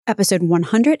episode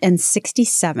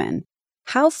 167,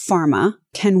 How Pharma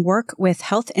Can Work with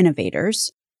Health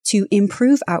Innovators to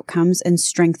Improve Outcomes and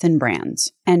Strengthen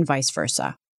Brands, and vice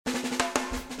versa.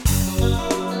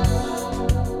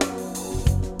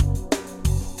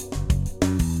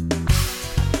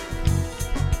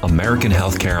 American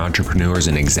healthcare entrepreneurs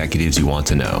and executives you want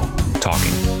to know.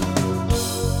 Talking.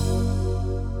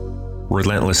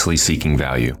 Relentlessly seeking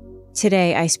value.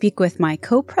 Today, I speak with my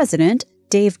co-president,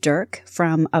 Dave Dirk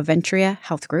from Aventria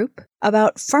Health Group,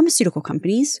 about pharmaceutical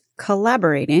companies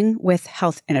collaborating with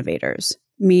health innovators,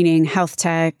 meaning health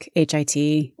tech,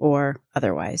 HIT, or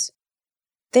otherwise.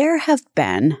 There have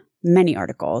been many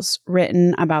articles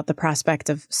written about the prospect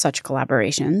of such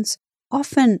collaborations,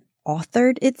 often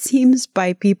authored, it seems,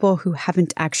 by people who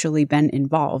haven't actually been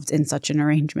involved in such an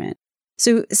arrangement.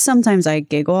 So sometimes I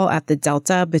giggle at the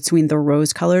delta between the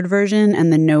rose-colored version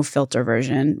and the no-filter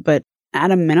version, but at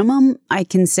a minimum, I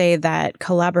can say that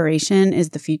collaboration is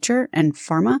the future, and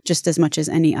pharma, just as much as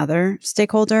any other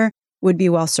stakeholder, would be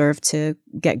well served to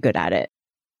get good at it.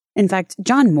 In fact,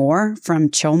 John Moore from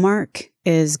Chilmark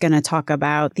is going to talk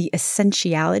about the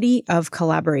essentiality of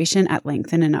collaboration at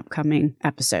length in an upcoming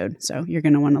episode. So you're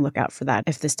going to want to look out for that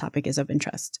if this topic is of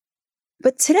interest.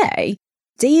 But today,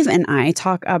 Dave and I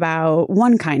talk about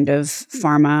one kind of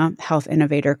pharma health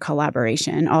innovator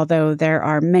collaboration, although there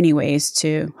are many ways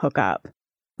to hook up.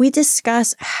 We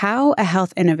discuss how a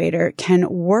health innovator can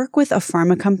work with a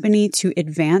pharma company to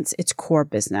advance its core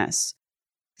business.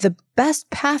 The best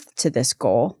path to this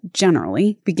goal,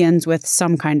 generally, begins with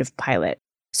some kind of pilot.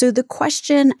 So the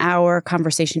question our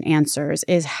conversation answers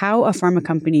is how a pharma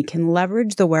company can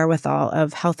leverage the wherewithal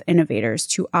of health innovators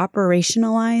to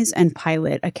operationalize and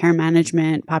pilot a care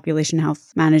management, population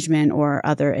health management, or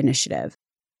other initiative.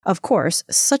 Of course,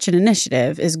 such an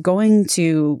initiative is going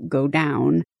to go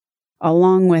down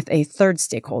along with a third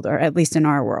stakeholder, at least in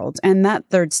our world. And that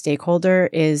third stakeholder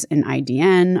is an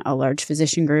IDN, a large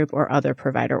physician group, or other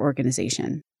provider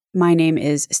organization. My name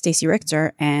is Stacey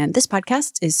Richter, and this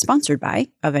podcast is sponsored by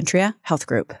Aventria Health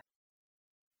Group.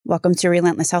 Welcome to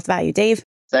Relentless Health Value, Dave.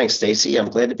 Thanks, Stacey. I'm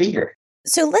glad to be here.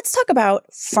 So let's talk about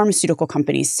pharmaceutical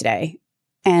companies today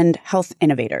and health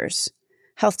innovators,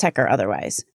 health tech or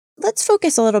otherwise. Let's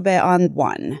focus a little bit on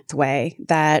one way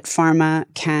that pharma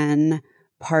can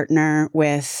partner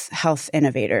with health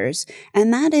innovators,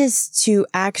 and that is to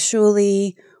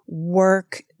actually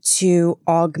work to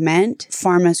augment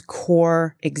pharma's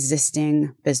core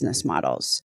existing business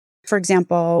models. For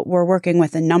example, we're working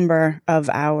with a number of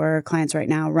our clients right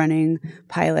now running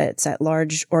pilots at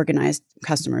large organized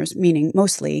customers, meaning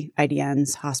mostly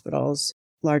IDNs, hospitals,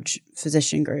 large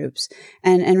physician groups,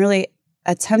 and really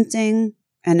attempting,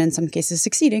 and in some cases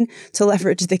succeeding, to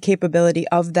leverage the capability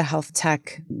of the health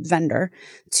tech vendor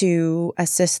to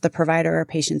assist the provider or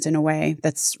patients in a way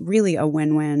that's really a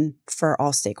win-win for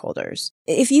all stakeholders.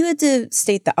 If you had to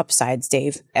state the upsides,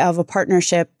 Dave, of a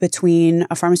partnership between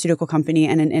a pharmaceutical company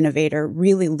and an innovator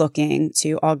really looking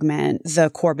to augment the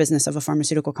core business of a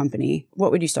pharmaceutical company,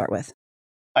 what would you start with?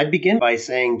 I'd begin by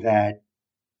saying that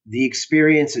the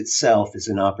experience itself is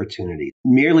an opportunity.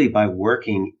 Merely by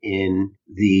working in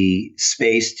the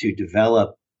space to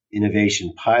develop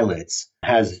innovation pilots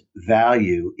has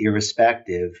value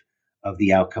irrespective of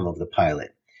the outcome of the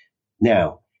pilot.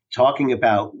 Now, talking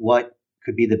about what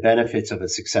could be the benefits of a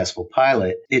successful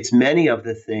pilot, it's many of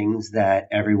the things that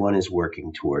everyone is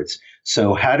working towards.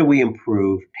 So how do we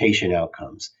improve patient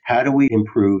outcomes? How do we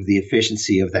improve the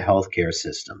efficiency of the healthcare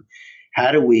system?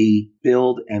 How do we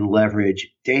build and leverage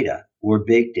data or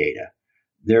big data?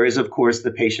 There is, of course,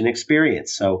 the patient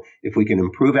experience. So if we can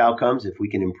improve outcomes, if we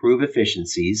can improve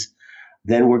efficiencies,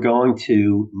 then we're going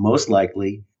to most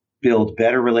likely build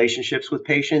better relationships with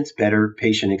patients, better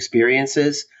patient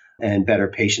experiences, and better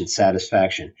patient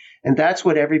satisfaction. And that's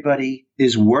what everybody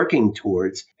is working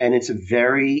towards. And it's a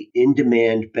very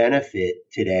in-demand benefit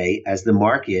today as the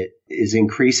market is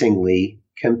increasingly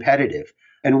competitive.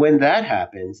 And when that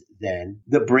happens, then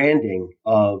the branding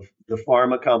of the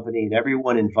pharma company and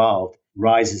everyone involved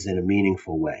rises in a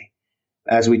meaningful way.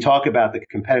 As we talk about the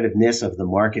competitiveness of the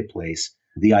marketplace,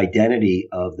 the identity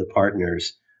of the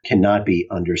partners cannot be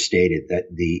understated, that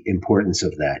the importance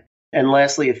of that. And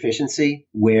lastly, efficiency,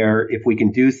 where if we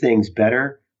can do things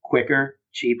better, quicker,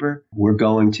 cheaper, we're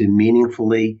going to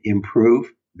meaningfully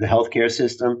improve the healthcare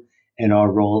system and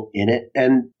our role in it.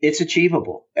 And it's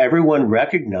achievable. Everyone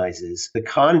recognizes the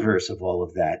converse of all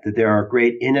of that, that there are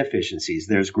great inefficiencies,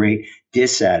 there's great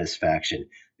dissatisfaction,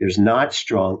 there's not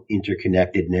strong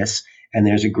interconnectedness, and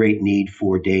there's a great need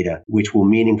for data, which will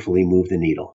meaningfully move the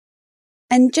needle.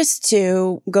 And just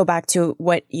to go back to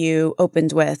what you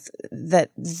opened with,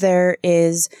 that there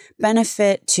is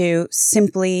benefit to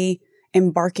simply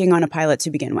embarking on a pilot to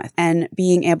begin with and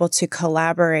being able to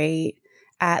collaborate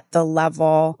at the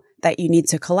level that you need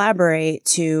to collaborate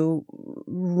to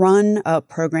run a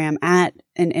program at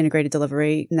an integrated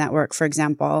delivery network, for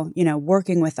example,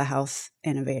 working with a health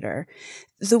innovator.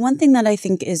 The one thing that I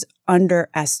think is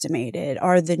underestimated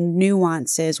are the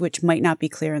nuances which might not be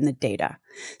clear in the data.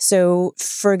 So,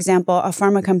 for example, a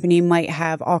pharma company might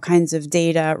have all kinds of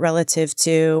data relative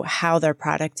to how their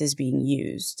product is being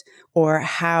used or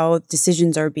how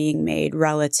decisions are being made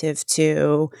relative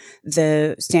to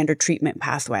the standard treatment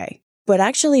pathway. But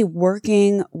actually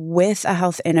working with a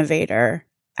health innovator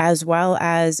as well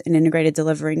as an integrated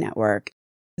delivery network,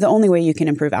 the only way you can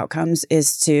improve outcomes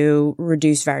is to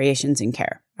reduce variations in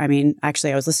care. I mean,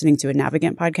 actually, I was listening to a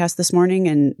Navigant podcast this morning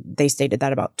and they stated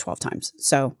that about 12 times.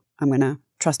 So I'm going to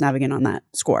trust Navigant on that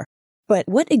score. But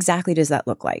what exactly does that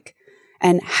look like?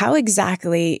 And how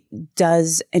exactly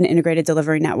does an integrated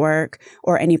delivery network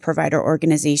or any provider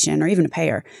organization or even a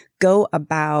payer go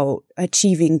about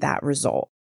achieving that result?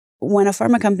 When a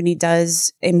pharma company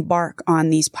does embark on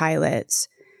these pilots,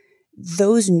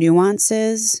 those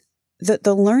nuances,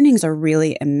 the learnings are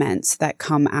really immense that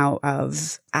come out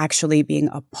of actually being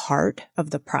a part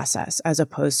of the process as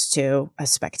opposed to a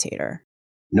spectator.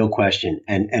 No question.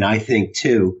 And I think,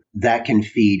 too, that can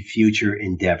feed future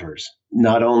endeavors.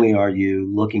 Not only are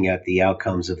you looking at the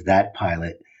outcomes of that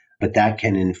pilot, but that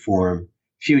can inform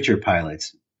future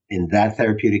pilots in that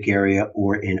therapeutic area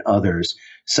or in others.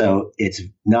 So it's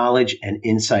knowledge and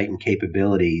insight and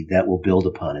capability that will build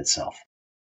upon itself.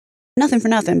 Nothing for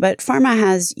nothing, but pharma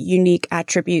has unique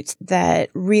attributes that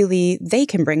really they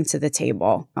can bring to the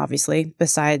table, obviously,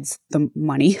 besides the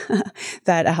money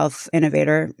that a health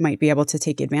innovator might be able to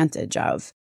take advantage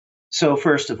of. So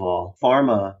first of all,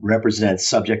 pharma represents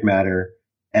subject matter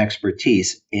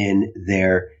expertise in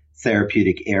their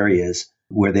therapeutic areas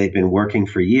where they've been working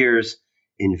for years,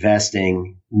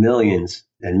 investing millions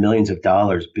and millions of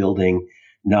dollars building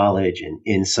knowledge and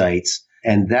insights.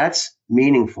 And that's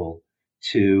meaningful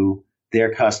to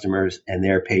their customers and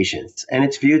their patients. And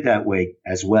it's viewed that way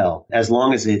as well, as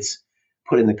long as it's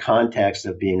put in the context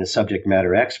of being a subject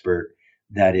matter expert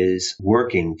that is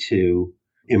working to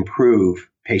improve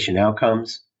patient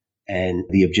outcomes and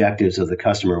the objectives of the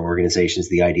customer organizations,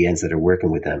 the IDNs that are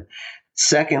working with them.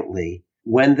 Secondly,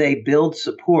 when they build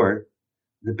support,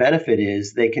 the benefit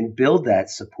is they can build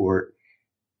that support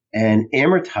and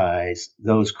amortize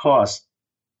those costs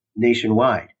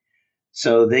nationwide.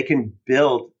 So they can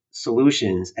build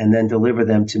solutions and then deliver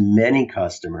them to many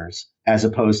customers as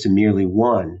opposed to merely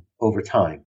one over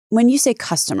time. When you say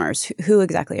customers, who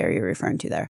exactly are you referring to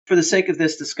there? For the sake of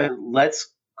this discussion, let's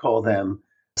call them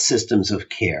systems of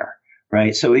care,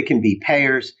 right? So it can be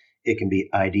payers, it can be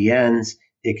IDNs,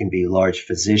 it can be large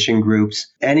physician groups,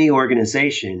 any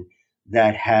organization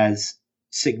that has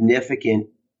significant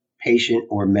patient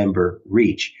or member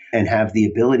reach and have the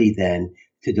ability then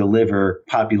to deliver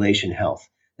population health.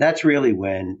 That's really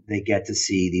when they get to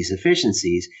see these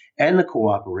efficiencies and the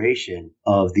cooperation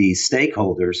of these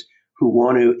stakeholders who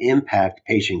want to impact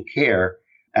patient care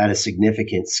at a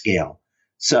significant scale.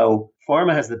 So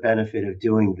pharma has the benefit of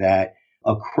doing that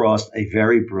across a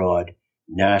very broad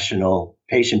national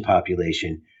patient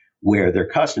population where their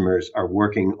customers are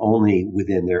working only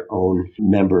within their own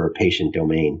member or patient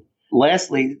domain.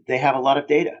 Lastly, they have a lot of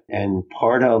data, and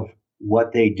part of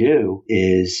what they do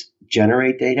is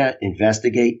generate data,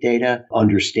 investigate data,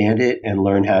 understand it, and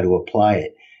learn how to apply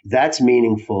it. That's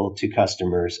meaningful to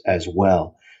customers as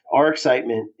well. Our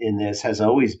excitement in this has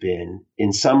always been,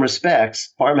 in some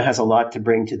respects, pharma has a lot to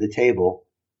bring to the table,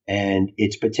 and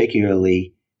it's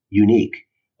particularly unique.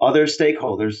 Other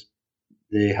stakeholders,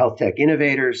 the health tech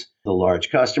innovators, the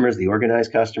large customers, the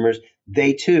organized customers,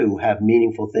 they too have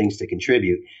meaningful things to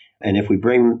contribute. And if we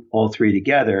bring all three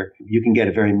together, you can get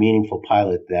a very meaningful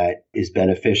pilot that is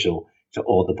beneficial to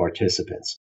all the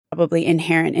participants. Probably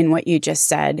inherent in what you just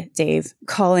said, Dave,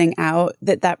 calling out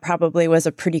that probably was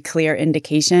a pretty clear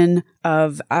indication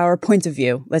of our point of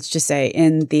view, let's just say,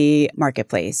 in the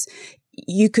marketplace.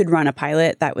 You could run a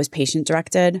pilot that was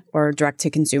patient-directed or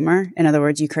direct-to-consumer. In other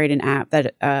words, you create an app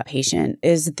that a patient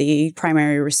is the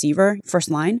primary receiver,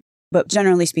 first line. But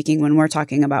generally speaking, when we're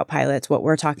talking about pilots, what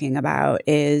we're talking about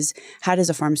is how does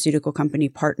a pharmaceutical company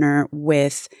partner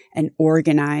with an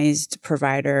organized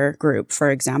provider group, for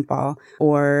example,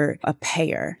 or a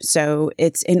payer. So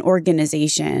it's an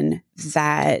organization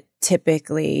that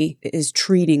typically is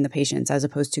treating the patients as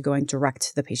opposed to going direct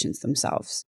to the patients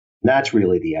themselves. That's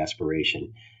really the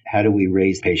aspiration. how do we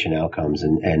raise patient outcomes?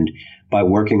 And by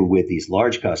working with these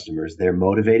large customers, they're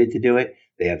motivated to do it.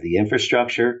 They have the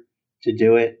infrastructure to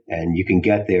do it, and you can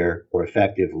get there more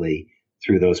effectively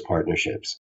through those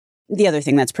partnerships. The other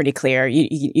thing that's pretty clear,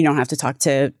 you don't have to talk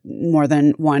to more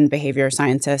than one behavior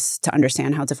scientist to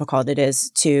understand how difficult it is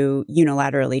to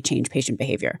unilaterally change patient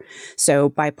behavior. So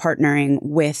by partnering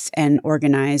with an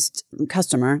organized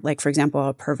customer, like for example,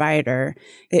 a provider,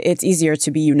 it's easier to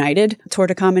be united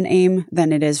toward a common aim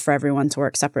than it is for everyone to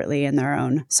work separately in their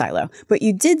own silo. But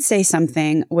you did say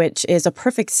something which is a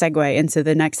perfect segue into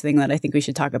the next thing that I think we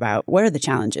should talk about. What are the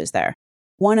challenges there?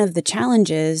 One of the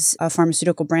challenges a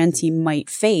pharmaceutical brand team might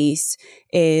face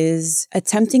is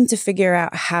attempting to figure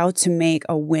out how to make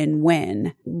a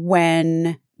win-win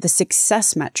when the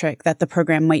success metric that the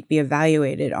program might be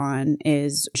evaluated on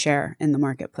is share in the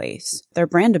marketplace. Their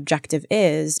brand objective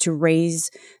is to raise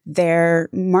their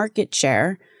market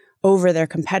share over their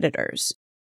competitors.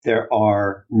 There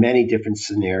are many different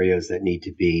scenarios that need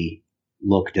to be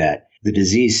looked at. The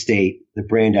disease state, the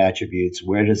brand attributes,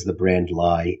 where does the brand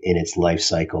lie in its life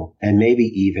cycle? And maybe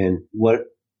even what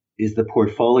is the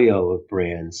portfolio of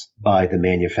brands by the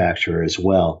manufacturer as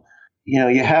well?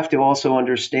 You have to also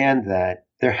understand that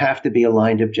there have to be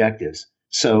aligned objectives.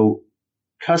 So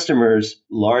customers,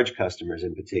 large customers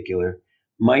in particular,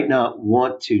 might not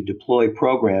want to deploy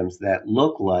programs that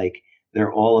look like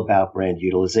they're all about brand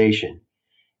utilization.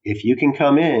 If you can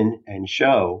come in and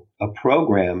show a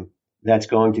program that's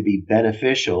going to be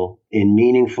beneficial in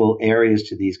meaningful areas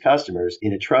to these customers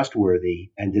in a trustworthy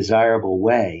and desirable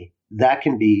way, that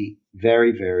can be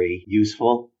very, very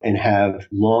useful and have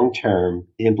long-term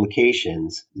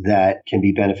implications that can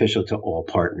be beneficial to all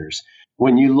partners.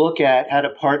 When you look at how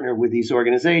to partner with these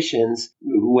organizations,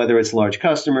 whether it's large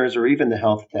customers or even the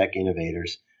health tech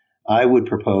innovators, I would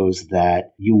propose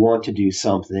that you want to do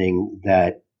something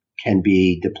that can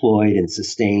be deployed and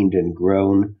sustained and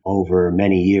grown over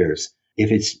many years.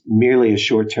 If it's merely a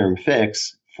short-term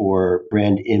fix for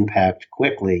brand impact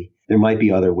quickly, there might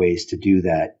be other ways to do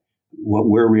that. What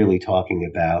we're really talking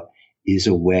about is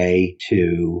a way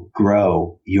to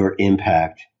grow your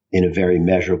impact in a very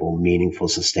measurable, meaningful,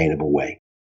 sustainable way.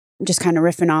 Just kind of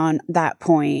riffing on that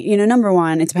point, number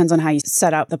one, it depends on how you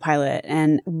set up the pilot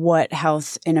and what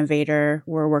health innovator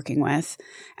we're working with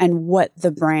and what the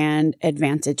brand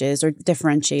advantages or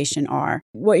differentiation are.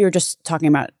 What you're just talking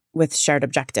about with shared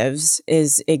objectives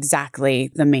is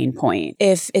exactly the main point.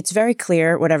 If it's very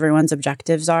clear what everyone's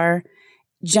objectives are,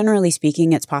 generally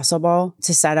speaking, it's possible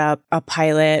to set up a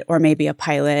pilot or maybe a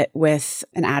pilot with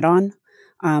an add-on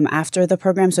after the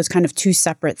program. So it's kind of two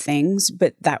separate things,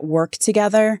 but that work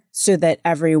together so that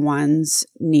everyone's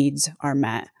needs are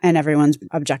met and everyone's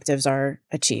objectives are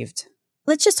achieved.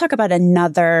 Let's just talk about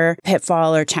another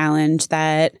pitfall or challenge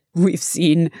that we've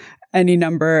seen any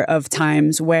number of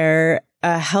times where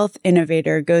a health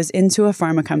innovator goes into a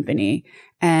pharma company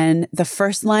and the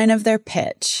first line of their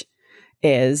pitch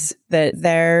is that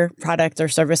their product or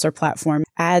service or platform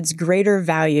adds greater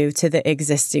value to the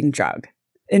existing drug.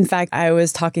 In fact, I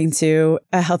was talking to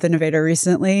a health innovator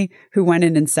recently who went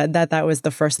in and said that was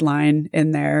the first line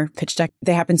in their pitch deck.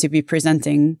 They happened to be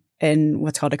presenting in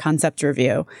what's called a concept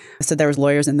review. So there was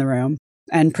lawyers in the room.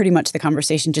 And pretty much the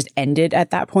conversation just ended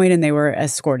at that point and they were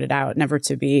escorted out, never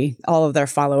to be all of their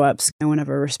follow-ups. No one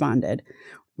ever responded.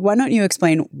 Why don't you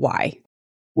explain why?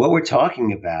 What we're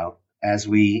talking about, as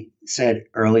we said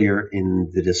earlier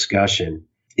in the discussion,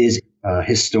 is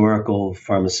historical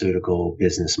pharmaceutical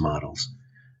business models.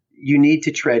 You need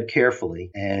to tread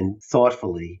carefully and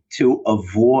thoughtfully to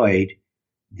avoid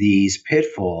these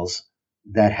pitfalls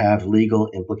that have legal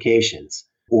implications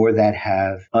or that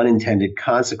have unintended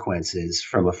consequences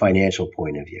from a financial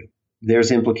point of view.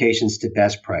 There's implications to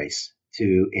best price,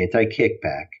 to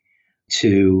anti-kickback,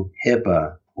 to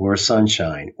HIPAA or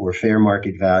sunshine or fair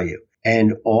market value.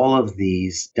 And all of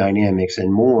these dynamics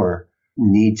and more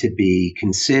need to be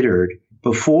considered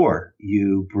before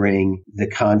you bring the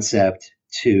concept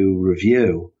to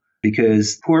review,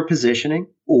 because poor positioning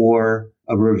or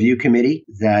a review committee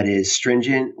that is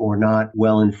stringent or not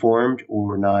well informed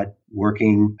or not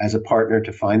working as a partner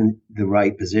to find the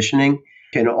right positioning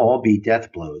can all be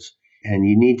death blows. And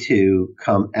you need to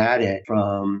come at it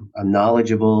from a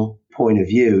knowledgeable point of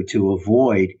view to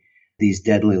avoid these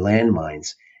deadly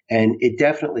landmines. And it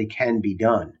definitely can be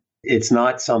done. It's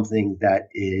not something that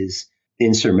is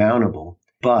insurmountable.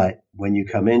 But when you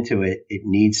come into it, it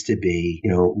needs to be,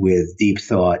 with deep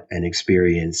thought and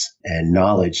experience and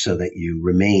knowledge so that you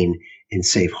remain in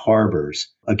safe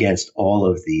harbors against all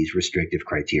of these restrictive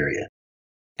criteria.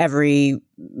 Every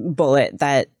bullet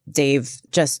that Dave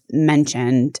just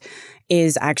mentioned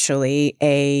is actually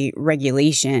a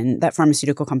regulation that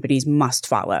pharmaceutical companies must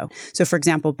follow. So, for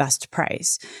example, best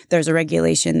price. There's a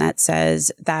regulation that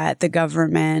says that the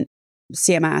government,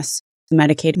 CMS,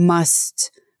 Medicaid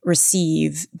must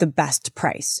receive the best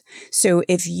price. So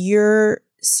if you're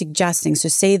suggesting, so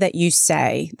say that you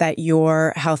say that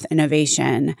your health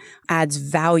innovation adds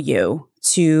value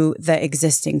to the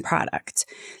existing product,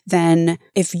 then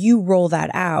if you roll that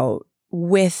out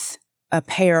with a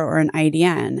payer or an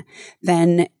IDN,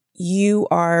 then you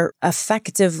are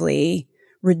effectively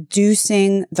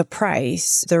reducing the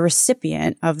price the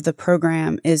recipient of the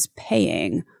program is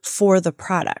paying for the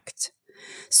product.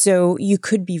 So you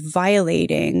could be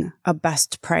violating a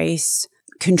best price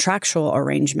contractual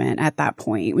arrangement at that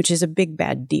point, which is a big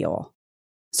bad deal.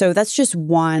 So that's just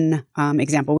one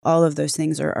example. All of those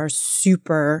things are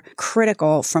super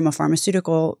critical from a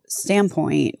pharmaceutical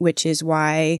standpoint, which is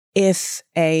why if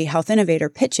a health innovator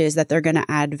pitches that they're going to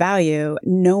add value,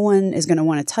 no one is going to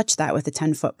want to touch that with a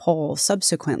 10-foot pole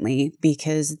subsequently,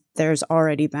 because there's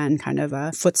already been kind of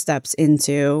a footsteps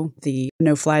into the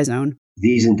no-fly zone.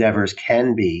 These endeavors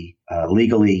can be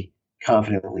legally,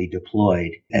 confidently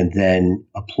deployed and then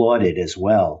applauded as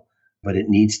well. But it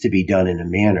needs to be done in a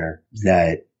manner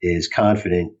that is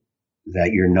confident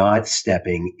that you're not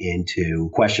stepping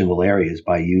into questionable areas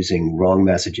by using wrong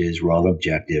messages, wrong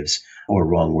objectives, or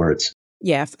wrong words.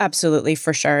 Yeah, absolutely,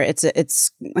 for sure. It's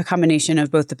a combination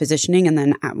of both the positioning and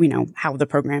then, how the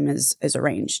program is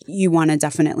arranged. You want to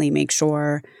definitely make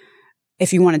sure,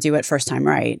 if you want to do it first time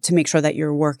right, to make sure that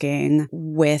you're working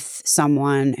with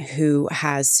someone who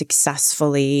has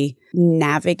successfully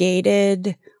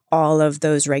navigated all of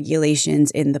those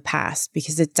regulations in the past,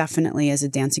 because it definitely is a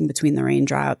dancing between the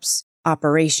raindrops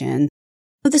operation.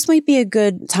 This might be a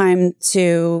good time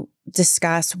to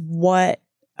discuss what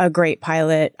a great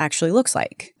pilot actually looks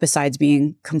like, besides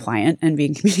being compliant and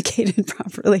being communicated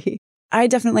properly. I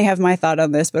definitely have my thought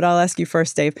on this, but I'll ask you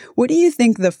first, Dave. What do you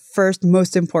think the first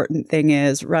most important thing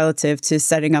is relative to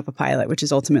setting up a pilot, which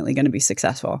is ultimately going to be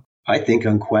successful? I think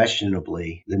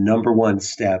unquestionably, the number one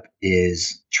step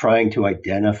is trying to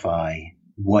identify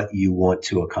what you want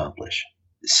to accomplish,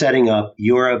 setting up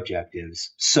your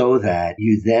objectives so that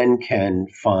you then can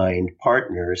find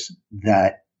partners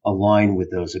that align with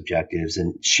those objectives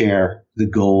and share the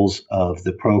goals of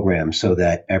the program so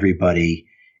that everybody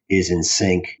is in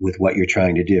sync with what you're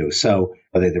trying to do. So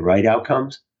are they the right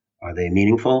outcomes? Are they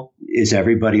meaningful? Is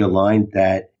everybody aligned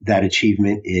that that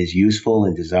achievement is useful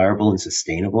and desirable and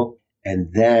sustainable? And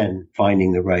then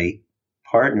finding the right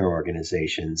partner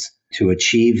organizations to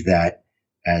achieve that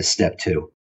as step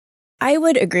two. I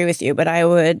would agree with you, but I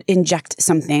would inject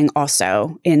something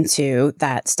also into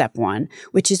that step one,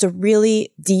 which is a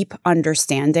really deep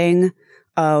understanding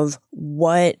of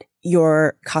what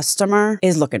your customer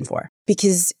is looking for.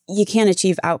 Because you can't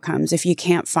achieve outcomes if you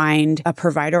can't find a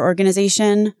provider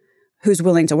organization who's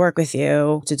willing to work with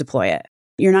you to deploy it.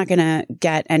 You're not going to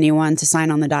get anyone to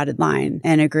sign on the dotted line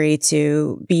and agree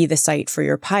to be the site for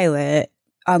your pilot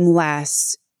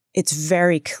unless it's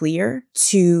very clear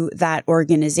to that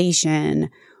organization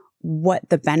what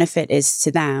the benefit is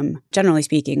to them. Generally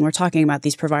speaking, we're talking about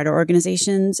these provider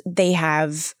organizations. They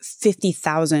have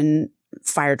 50,000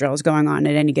 fire drills going on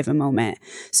at any given moment.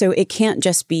 So it can't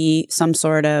just be some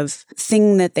sort of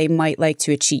thing that they might like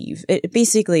to achieve.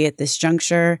 Basically, at this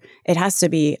juncture, it has to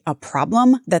be a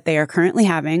problem that they are currently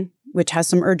having, which has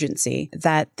some urgency,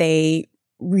 that they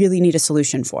really need a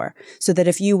solution for. So that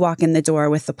if you walk in the door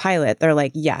with the pilot, they're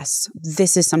like, yes,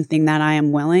 this is something that I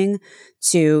am willing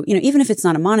to, even if it's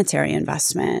not a monetary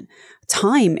investment,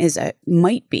 time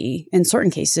might be, in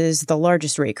certain cases, the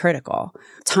largest rate critical.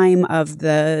 Time of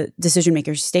the decision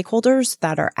makers, stakeholders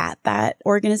that are at that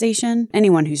organization.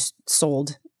 Anyone who's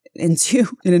sold into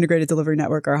an integrated delivery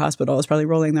network or a hospital is probably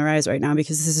rolling their eyes right now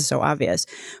because this is so obvious.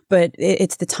 But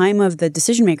it's the time of the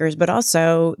decision makers, but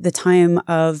also the time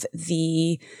of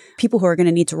the people who are going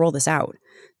to need to roll this out,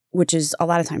 which is a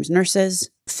lot of times nurses,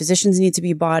 physicians need to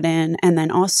be bought in, and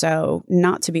then also,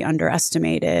 not to be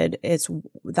underestimated, it's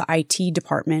the IT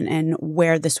department and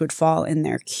where this would fall in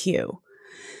their queue.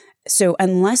 So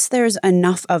unless there's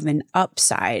enough of an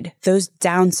upside, those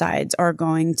downsides are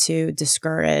going to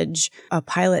discourage a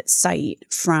pilot site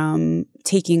from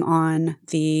taking on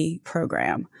the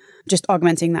program. Just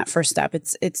augmenting that first step.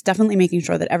 It's definitely making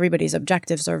sure that everybody's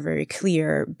objectives are very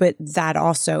clear, but that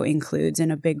also includes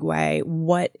in a big way,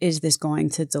 what is this going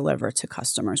to deliver to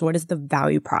customers? What is the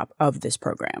value prop of this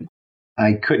program?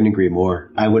 I couldn't agree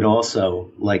more. I would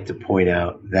also like to point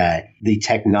out that the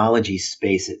technology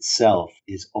space itself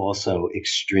is also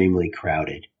extremely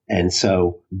crowded. And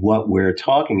so what we're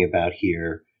talking about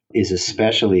here is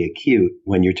especially acute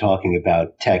when you're talking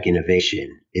about tech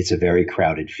innovation. It's a very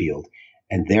crowded field.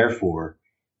 And therefore,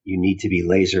 you need to be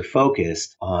laser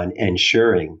focused on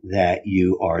ensuring that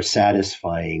you are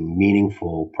satisfying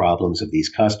meaningful problems of these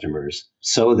customers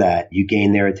so that you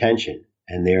gain their attention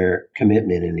and their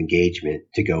commitment and engagement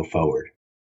to go forward.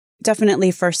 Definitely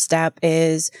first step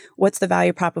is what's the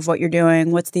value prop of what you're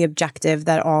doing? What's the objective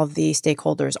that all of the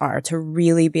stakeholders are, to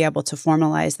really be able to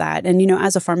formalize that. And,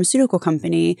 as a pharmaceutical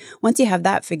company, once you have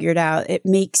that figured out, it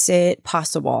makes it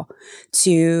possible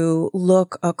to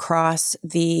look across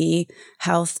the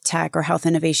health tech or health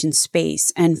innovation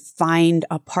space and find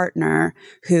a partner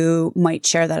who might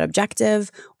share that objective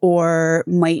or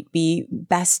might be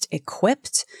best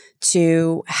equipped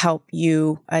to help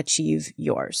you achieve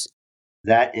yours.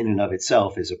 That in and of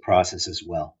itself is a process as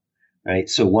well, right?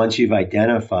 So once you've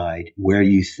identified where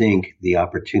you think the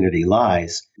opportunity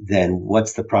lies, then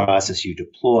what's the process you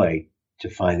deploy to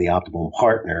find the optimal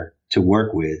partner to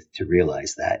work with to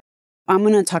realize that? I'm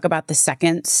going to talk about the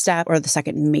second step, or the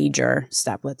second major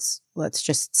step, let's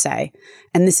just say.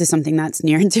 And this is something that's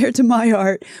near and dear to my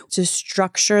heart, to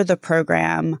structure the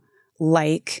program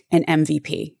like an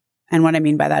MVP. And what I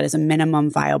mean by that is a minimum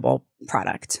viable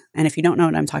product. And if you don't know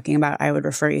what I'm talking about, I would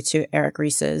refer you to Eric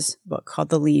Ries's book called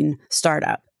The Lean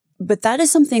Startup. But that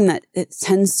is something that it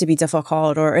tends to be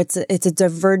difficult, or it's a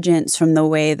divergence from the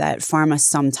way that pharma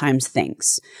sometimes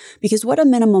thinks. Because what a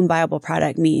minimum viable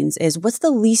product means is, what's the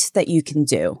least that you can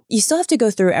do? You still have to go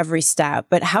through every step,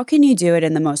 but how can you do it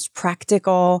in the most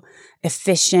practical,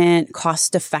 efficient,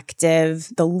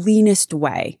 cost-effective, the leanest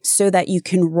way so that you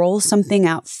can roll something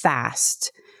out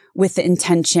fast with the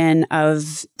intention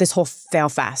of this whole fail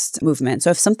fast movement. So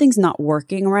if something's not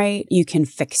working right, you can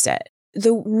fix it.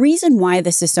 The reason why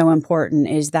this is so important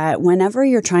is that whenever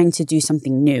you're trying to do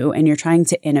something new and you're trying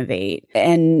to innovate,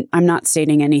 and I'm not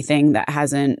stating anything that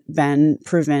hasn't been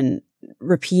proven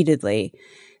repeatedly,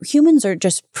 humans are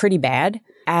just pretty bad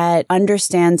at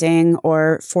understanding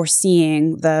or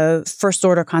foreseeing the first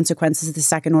order consequences, the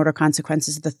second order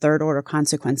consequences, the third order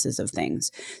consequences of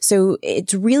things. So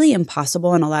it's really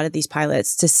impossible in a lot of these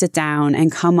pilots to sit down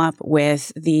and come up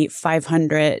with the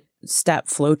 500-step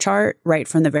flowchart right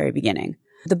from the very beginning.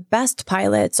 The best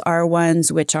pilots are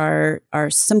ones which are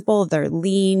simple, they're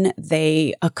lean,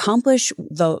 they accomplish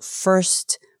the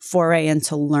first foray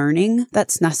into learning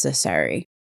that's necessary.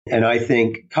 And I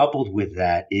think coupled with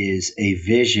that is a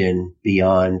vision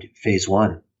beyond phase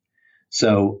one.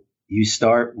 So you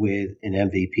start with an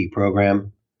MVP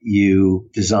program, you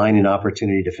design an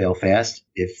opportunity to fail fast,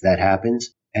 if that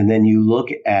happens, and then you look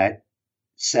at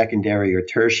secondary or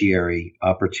tertiary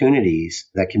opportunities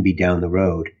that can be down the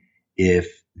road if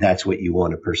that's what you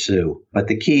want to pursue. But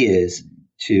the key is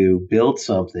to build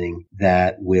something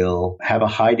that will have a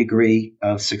high degree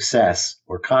of success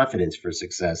or confidence for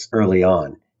success early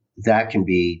on. That can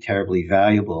be terribly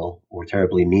valuable or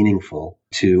terribly meaningful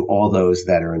to all those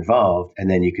that are involved,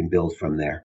 and then you can build from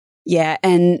there. Yeah,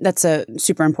 and that's a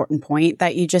super important point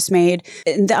that you just made.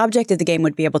 The object of the game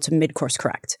would be able to mid-course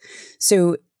correct.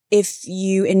 So if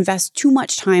you invest too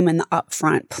much time in the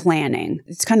upfront planning,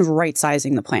 it's kind of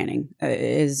right-sizing the planning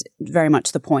is very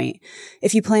much the point.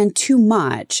 If you plan too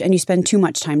much and you spend too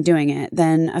much time doing it,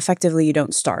 then effectively you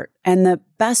don't start. And the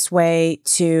best way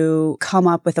to come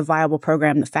up with a viable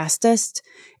program the fastest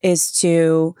is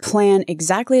to plan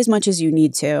exactly as much as you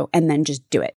need to and then just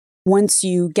do it. Once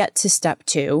you get to step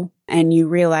 2 and you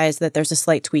realize that there's a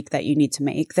slight tweak that you need to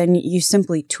make, then you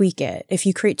simply tweak it. If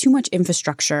you create too much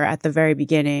infrastructure at the very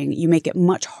beginning, you make it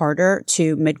much harder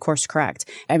to mid-course correct.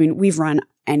 I mean, we've run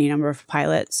any number of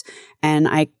pilots, and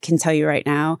I can tell you right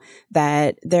now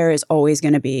that there is always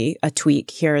going to be a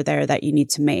tweak here or there that you need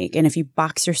to make. And if you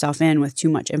box yourself in with too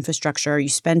much infrastructure, you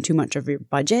spend too much of your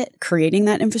budget creating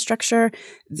that infrastructure,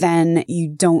 then you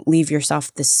don't leave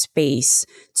yourself the space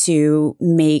to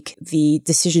make the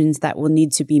decisions that will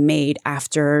need to be made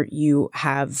after you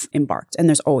have embarked. And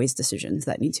there's always decisions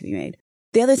that need to be made.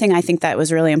 The other thing I think that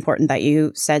was really important that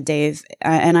you said, Dave,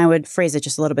 and I would phrase it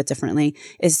just a little bit differently,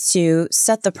 is to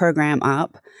set the program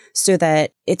up so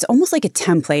that it's almost like a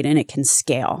template and it can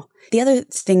scale. The other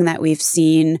thing that we've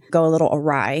seen go a little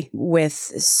awry with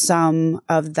some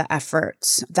of the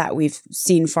efforts that we've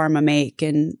seen pharma make,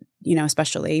 and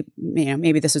especially,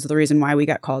 maybe this is the reason why we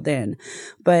got called in.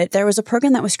 But there was a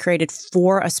program that was created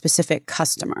for a specific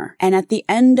customer. And at the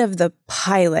end of the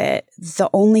pilot, the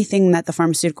only thing that the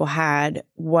pharmaceutical had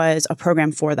was a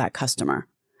program for that customer.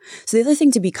 So the other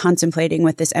thing to be contemplating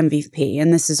with this MVP,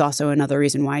 and this is also another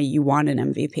reason why you want an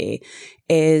MVP,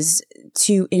 is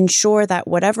to ensure that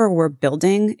whatever we're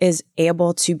building is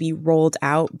able to be rolled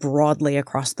out broadly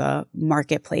across the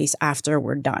marketplace after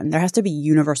we're done. There has to be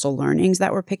universal learnings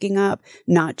that we're picking up,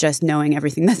 not just knowing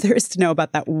everything that there is to know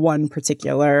about that one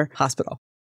particular hospital.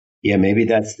 Yeah, maybe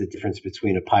that's the difference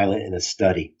between a pilot and a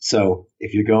study. So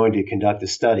if you're going to conduct a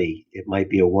study, it might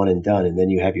be a one and done, and then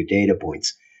you have your data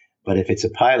points. But if it's a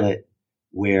pilot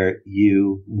where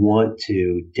you want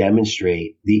to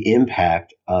demonstrate the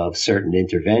impact of certain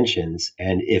interventions,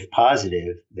 and if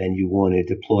positive, then you want to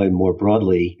deploy more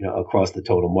broadly, across the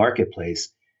total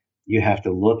marketplace, you have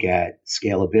to look at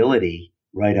scalability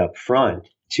right up front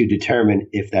to determine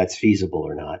if that's feasible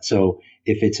or not. So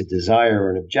if it's a desire or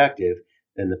an objective,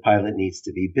 then the pilot needs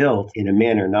to be built in a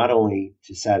manner not only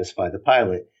to satisfy the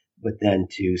pilot, but then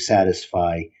to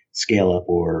satisfy scale up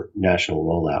or national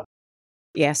rollout.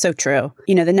 Yeah, so true.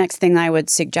 The next thing I would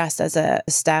suggest as a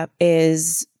step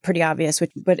is pretty obvious,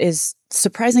 but is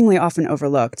surprisingly often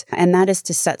overlooked. And that is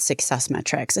to set success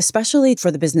metrics, especially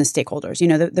for the business stakeholders.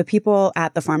 The people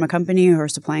at the pharma company who are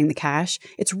supplying the cash.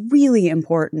 It's really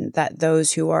important that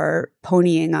those who are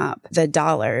ponying up the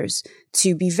dollars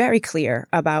to be very clear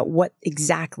about what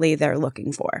exactly they're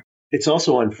looking for. It's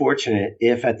also unfortunate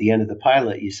if at the end of the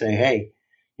pilot you say, hey,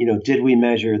 did we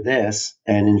measure this?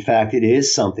 And in fact, it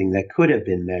is something that could have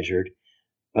been measured,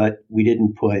 but we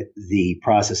didn't put the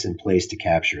process in place to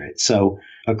capture it. So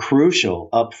a crucial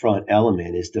upfront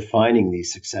element is defining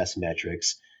these success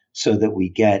metrics so that we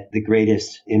get the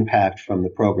greatest impact from the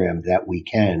program that we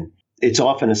can. It's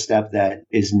often a step that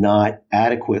is not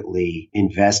adequately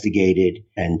investigated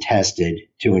and tested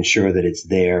to ensure that it's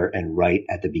there and right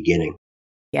at the beginning.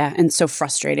 Yeah. And so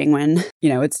frustrating when,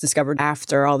 it's discovered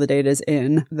after all the data is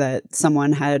in that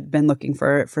someone had been looking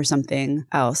for something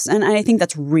else. And I think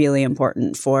that's really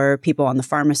important for people on the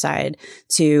pharma side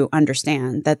to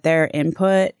understand that their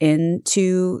input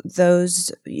into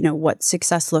those, what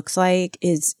success looks like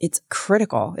it's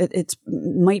critical. It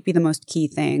might be the most key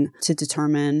thing to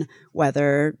determine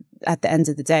whether at the end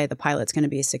of the day, the pilot's going to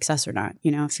be a success or not.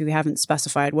 If you haven't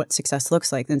specified what success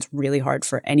looks like, then it's really hard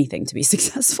for anything to be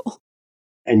successful.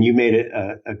 And you made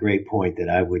a great point that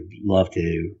I would love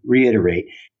to reiterate.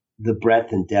 The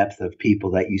breadth and depth of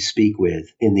people that you speak with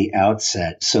in the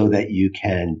outset so that you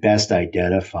can best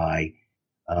identify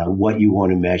what you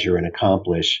want to measure and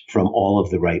accomplish from all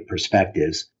of the right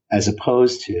perspectives, as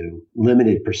opposed to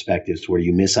limited perspectives where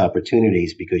you miss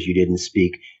opportunities because you didn't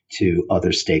speak to other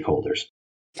stakeholders.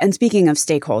 And speaking of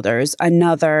stakeholders,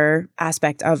 another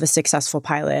aspect of a successful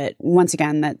pilot, once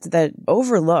again, that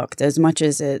overlooked as much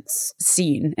as it's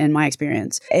seen in my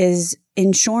experience, is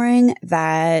ensuring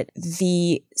that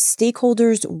the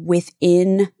stakeholders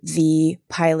within the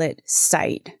pilot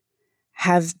site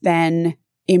have been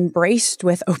embraced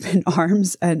with open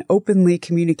arms and openly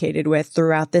communicated with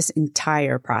throughout this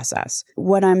entire process.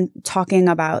 What I'm talking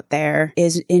about there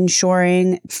is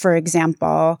ensuring, for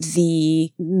example,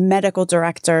 the medical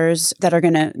directors that are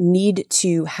going to need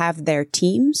to have their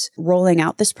teams rolling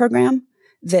out this program,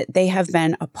 that they have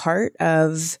been a part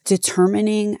of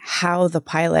determining how the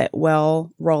pilot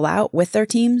will roll out with their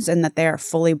teams and that they are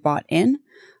fully bought in.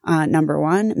 Number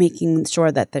one, making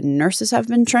sure that the nurses have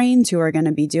been trained who are going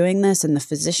to be doing this, and the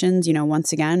physicians,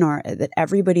 once again, are that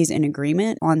everybody's in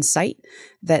agreement on site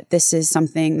that this is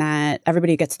something that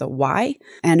everybody gets the why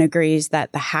and agrees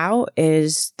that the how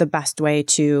is the best way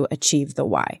to achieve the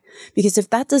why. Because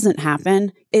if that doesn't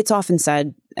happen, it's often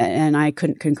said, and I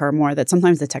couldn't concur more, that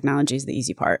sometimes the technology is the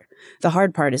easy part. The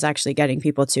hard part is actually getting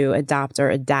people to adopt or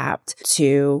adapt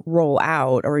to roll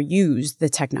out or use the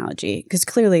technology. Because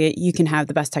clearly you can have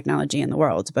the best technology in the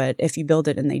world, but if you build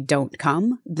it and they don't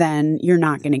come, then you're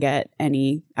not going to get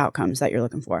any outcomes that you're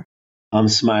looking for. I'm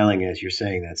smiling as you're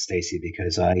saying that, Stacey,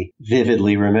 because I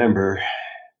vividly remember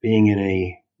being in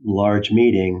a large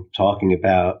meeting talking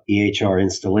about EHR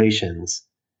installations,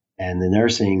 and the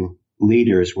nursing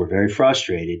leaders were very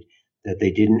frustrated that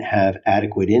they didn't have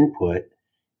adequate input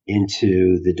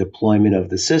into the deployment of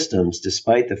the systems,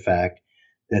 despite the fact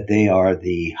that they are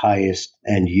the highest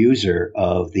end user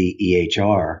of the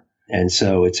EHR. And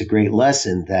so it's a great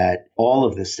lesson that all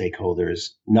of the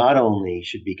stakeholders not only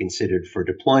should be considered for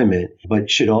deployment, but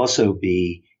should also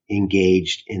be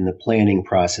engaged in the planning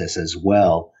process as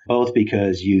well, both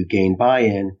because you gain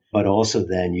buy-in, but also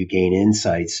then you gain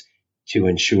insights to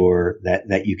ensure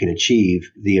that you can achieve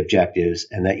the objectives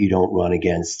and that you don't run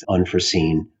against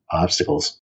unforeseen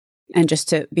obstacles. And just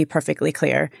to be perfectly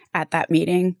clear, at that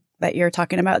meeting, that you're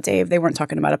talking about, Dave. They weren't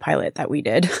talking about a pilot that we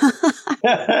did.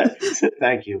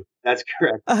 Thank you. That's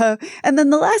correct. And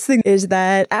then the last thing is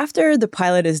that after the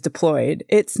pilot is deployed,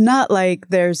 it's not like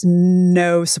there's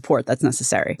no support that's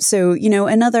necessary. So,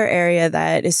 another area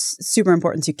that is super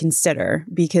important to consider,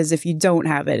 because if you don't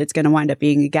have it, it's going to wind up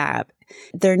being a gap.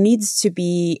 There needs to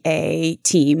be a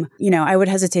team. I would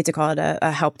hesitate to call it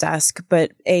a help desk,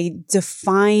 but a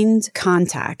defined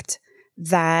contact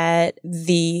that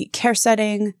the care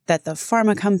setting, that the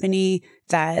pharma company,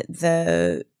 that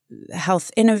the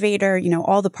health innovator,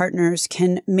 all the partners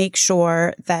can make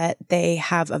sure that they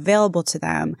have available to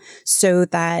them so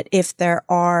that if there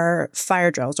are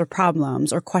fire drills or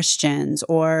problems or questions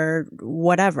or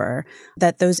whatever,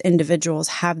 that those individuals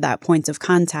have that point of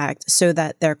contact so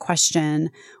that their question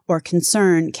or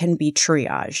concern can be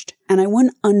triaged. And I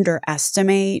wouldn't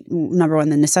underestimate, number one,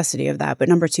 the necessity of that, but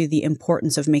number two, the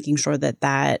importance of making sure that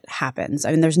that happens.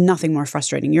 I mean, there's nothing more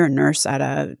frustrating. You're a nurse at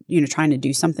trying to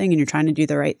do something and you're trying to do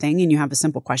the right thing and you have a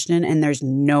simple question and there's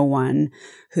no one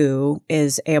who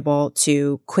is able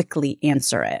to quickly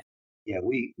answer it. Yeah,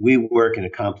 we work in a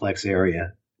complex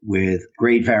area with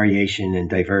great variation and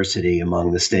diversity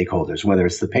among the stakeholders, whether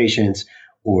it's the patients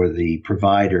or the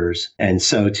providers. And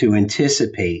so to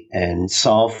anticipate and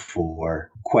solve for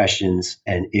questions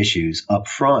and issues up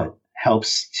front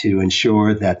helps to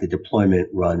ensure that the deployment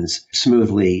runs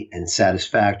smoothly and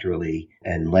satisfactorily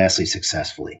and lastly,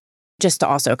 successfully. Just to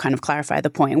also kind of clarify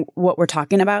the point, what we're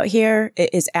talking about here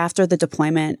is after the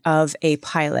deployment of a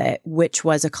pilot, which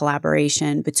was a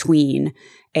collaboration between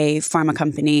a pharma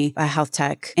company, a health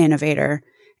tech innovator,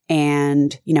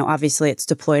 and, obviously it's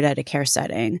deployed at a care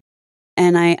setting.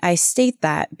 And I state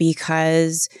that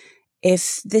because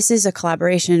if this is a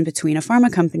collaboration between a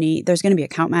pharma company, there's going to be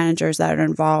account managers that are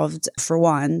involved for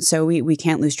one. So we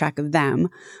can't lose track of them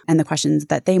and the questions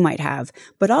that they might have.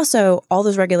 But also all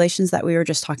those regulations that we were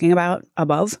just talking about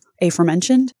above,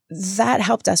 aforementioned, that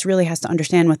help desk really has to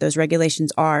understand what those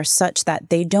regulations are such that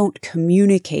they don't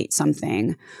communicate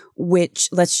something which,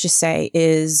 let's just say,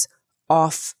 is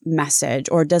off message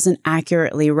or doesn't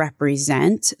accurately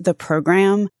represent the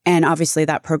program. And obviously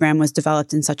that program was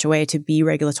developed in such a way to be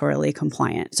regulatorily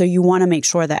compliant. So you want to make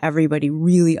sure that everybody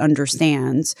really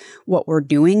understands what we're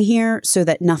doing here so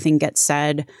that nothing gets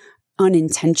said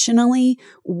unintentionally,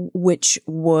 which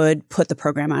would put the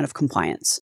program out of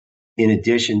compliance. In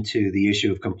addition to the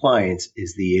issue of compliance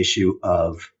is the issue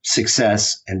of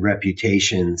success and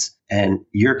reputations. And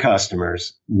your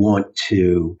customers want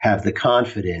to have the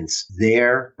confidence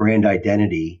their brand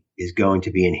identity is going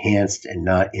to be enhanced and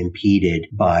not impeded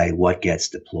by what gets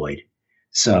deployed.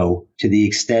 So to the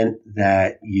extent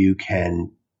that you can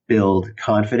build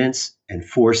confidence and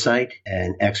foresight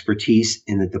and expertise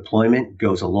in the deployment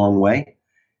goes a long way.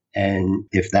 And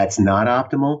if that's not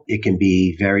optimal, it can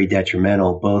be very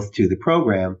detrimental both to the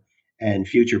program and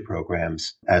future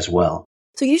programs as well.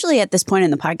 So usually at this point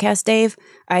in the podcast, Dave,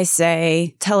 I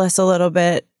say, tell us a little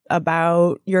bit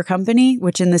about your company,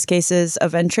 which in this case is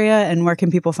Aventria, and where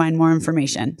can people find more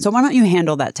information? So why don't you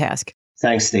handle that task?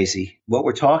 Thanks, Stacy. What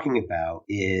we're talking about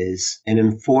is an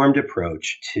informed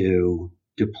approach to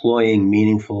deploying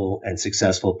meaningful and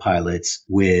successful pilots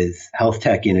with health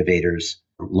tech innovators,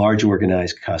 large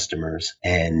organized customers,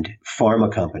 and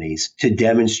pharma companies to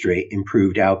demonstrate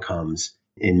improved outcomes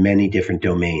in many different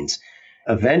domains.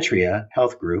 Aventria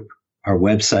Health Group, our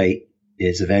website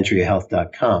is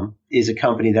aventriahealth.com, is a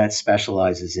company that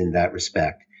specializes in that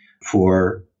respect.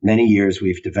 For many years,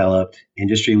 we've developed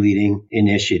industry-leading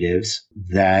initiatives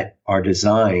that are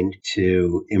designed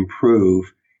to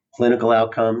improve clinical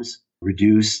outcomes,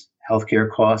 reduce healthcare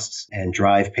costs, and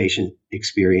drive patient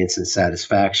experience and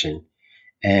satisfaction.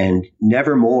 And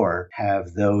never more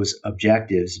have those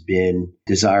objectives been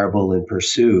desirable and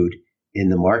pursued in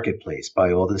the marketplace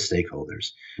by all the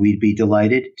stakeholders. We'd be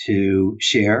delighted to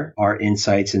share our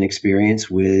insights and experience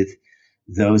with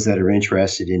those that are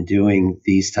interested in doing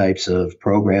these types of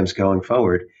programs going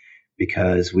forward,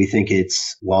 because we think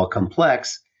it's, while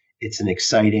complex, it's an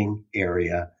exciting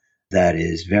area that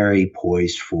is very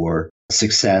poised for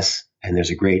success, and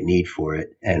there's a great need for it.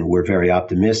 And we're very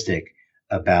optimistic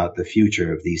about the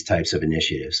future of these types of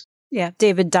initiatives. Yeah,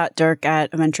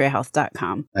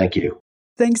 david.dirk@aventriahealth.com. Thank you.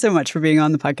 Thanks so much for being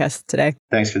on the podcast today.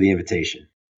 Thanks for the invitation.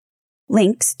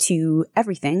 Links to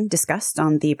everything discussed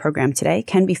on the program today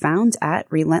can be found at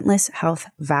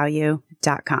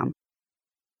relentlesshealthvalue.com.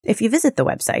 If you visit the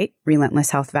website,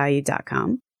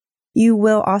 relentlesshealthvalue.com, you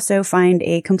will also find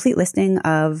a complete listing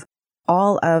of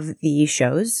all of the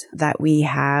shows that we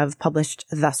have published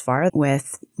thus far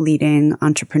with leading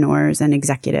entrepreneurs and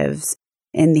executives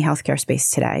in the healthcare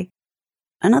space today.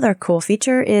 Another cool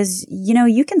feature is,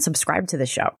 you can subscribe to the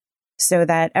show so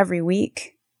that every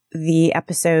week the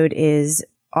episode is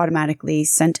automatically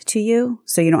sent to you,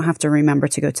 so you don't have to remember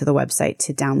to go to the website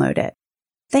to download it.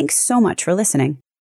 Thanks so much for listening.